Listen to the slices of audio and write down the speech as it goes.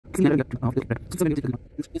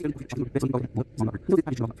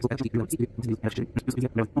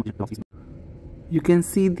You can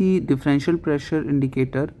see the differential pressure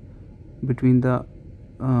indicator between the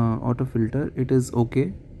auto filter. It is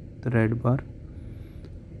okay, the red bar.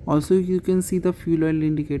 Also you can see the fuel oil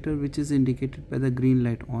indicator, which is indicated by the green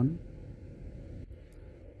light on.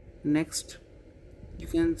 Next, you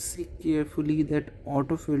can see carefully that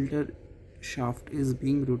auto filter shaft is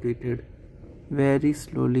being rotated very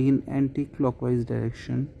slowly in anti-clockwise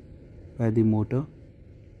direction by the motor,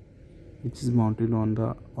 which is mounted on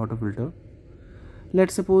the auto filter.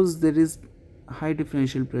 Let's suppose there is high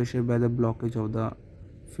differential pressure by the blockage of the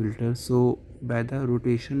filter, so by the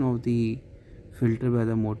rotation of the filter by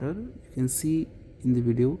the motor, you can see in the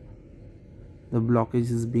video the blockage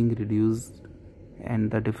is being reduced and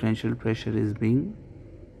the differential pressure is being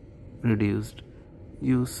reduced.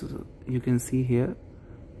 You can see here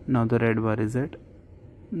now the red bar is at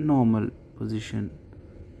normal position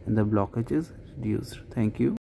and the blockage is reduced. Thank you.